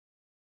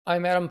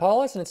I'm Adam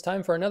Paulus, and it's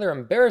time for another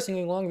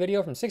embarrassingly long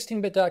video from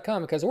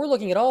 16bit.com because we're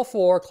looking at all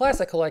four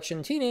Classic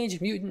Collection Teenage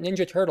Mutant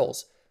Ninja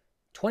Turtles.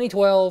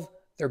 2012,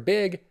 they're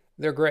big,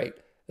 they're great.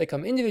 They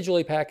come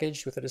individually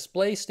packaged with a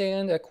display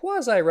stand, a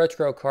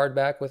quasi-retro card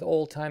back with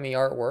old-timey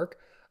artwork.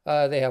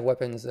 They have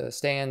weapons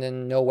stand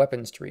and no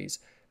weapons trees.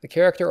 The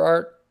character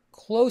art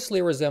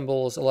closely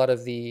resembles a lot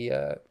of the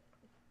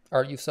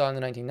art you saw in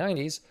the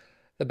 1990s.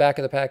 The back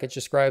of the package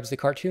describes the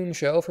cartoon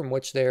show from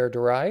which they're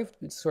derived.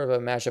 It's sort of a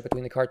mashup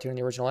between the cartoon and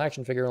the original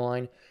action figure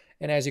line.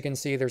 And as you can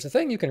see, there's a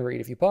thing you can read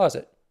if you pause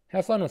it.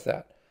 Have fun with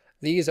that.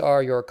 These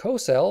are your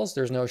co-cells.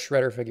 There's no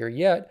Shredder figure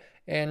yet.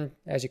 And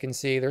as you can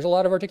see, there's a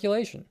lot of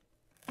articulation.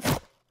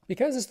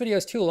 Because this video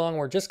is too long,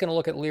 we're just going to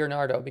look at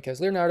Leonardo,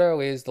 because Leonardo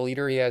is the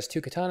leader. He has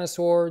two katana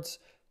swords.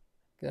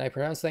 Can I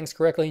pronounce things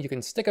correctly? You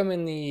can stick them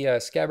in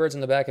the scabbards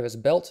in the back of his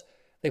belt.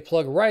 They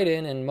plug right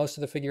in, and most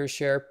of the figures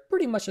share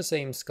pretty much the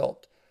same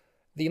sculpt.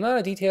 The amount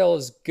of detail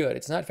is good.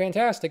 It's not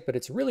fantastic, but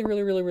it's really,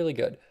 really, really, really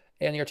good.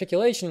 And the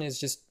articulation is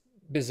just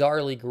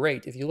bizarrely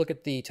great. If you look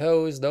at the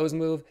toes, those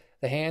move.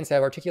 The hands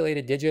have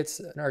articulated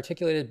digits, an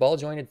articulated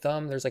ball-jointed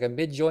thumb. There's like a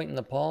mid-joint in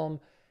the palm.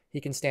 He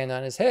can stand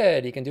on his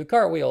head. He can do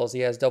cartwheels.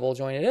 He has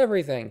double-jointed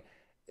everything.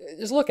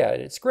 Just look at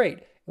it. It's great.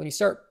 When you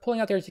start pulling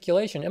out the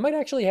articulation, it might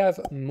actually have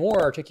more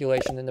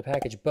articulation than the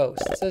package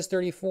boasts. It says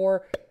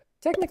 34.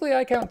 Technically,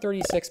 I count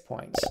 36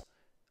 points.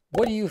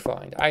 What do you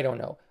find? I don't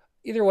know.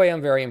 Either way,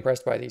 I'm very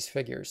impressed by these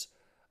figures.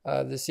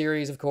 The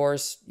series, of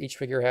course, each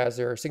figure has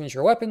their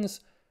signature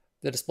weapons.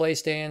 The display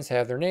stands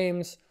have their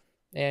names.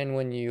 And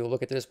when you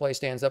look at the display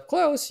stands up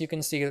close, you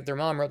can see that their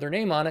mom wrote their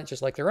name on it,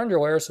 just like their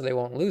underwear, so they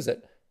won't lose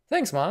it.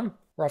 Thanks, Mom.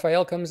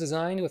 Raphael comes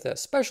designed with a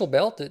special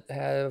belt that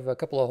have a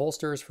couple of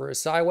holsters for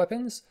his psi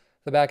weapons.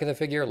 The back of the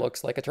figure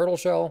looks like a turtle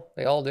shell.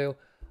 They all do.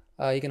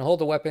 He can hold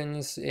the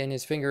weapons in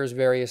his fingers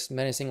various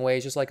menacing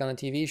ways, just like on the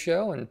TV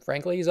show, and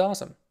frankly, he's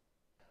awesome.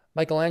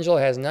 Michelangelo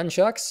has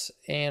nunchucks,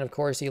 and of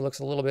course he looks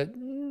a little bit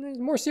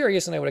more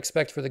serious than I would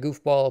expect for the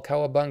goofball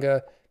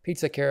Cowabunga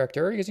pizza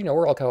character, because you know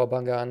we're all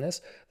Cowabunga on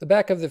this. The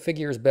back of the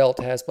figure's belt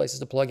has places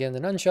to plug in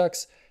the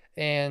nunchucks,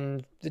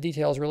 and the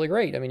detail is really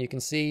great. I mean, you can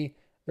see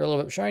they're a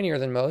little bit shinier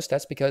than most.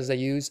 That's because they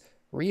use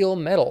real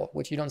metal,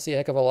 which you don't see a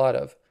heck of a lot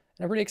of.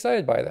 And I'm pretty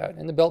excited by that.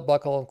 And the belt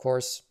buckle, of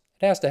course,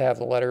 it has to have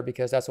the letter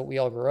because that's what we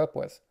all grew up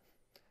with.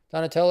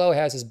 Donatello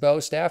has his bow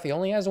staff. He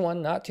only has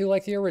one, not two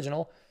like the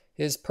original.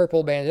 His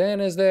purple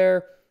bandana is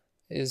there.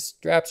 His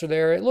straps are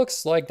there. It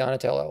looks like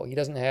Donatello. He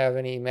doesn't have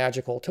any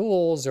magical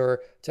tools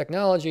or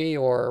technology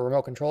or a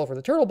remote control for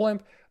the turtle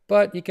blimp,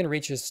 but he can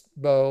reach his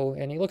bow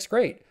and he looks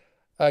great.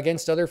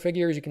 Against other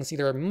figures, you can see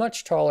they're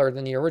much taller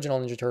than the original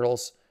Ninja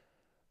Turtles.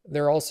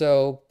 They're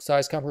also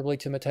sized comparably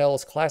to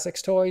Mattel's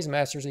Classics toys,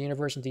 Masters of the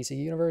Universe and DC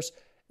Universe,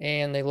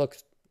 and they look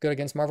good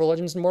against Marvel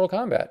Legends and Mortal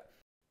Kombat.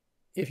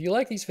 If you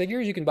like these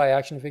figures, you can buy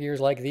action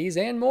figures like these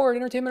and more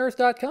at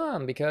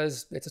EntertainmentEarth.com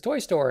because it's a toy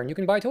store and you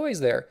can buy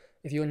toys there.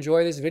 If you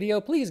enjoy this video,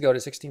 please go to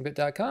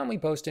 16bit.com. We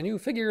post a new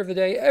figure of the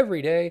day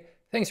every day.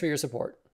 Thanks for your support.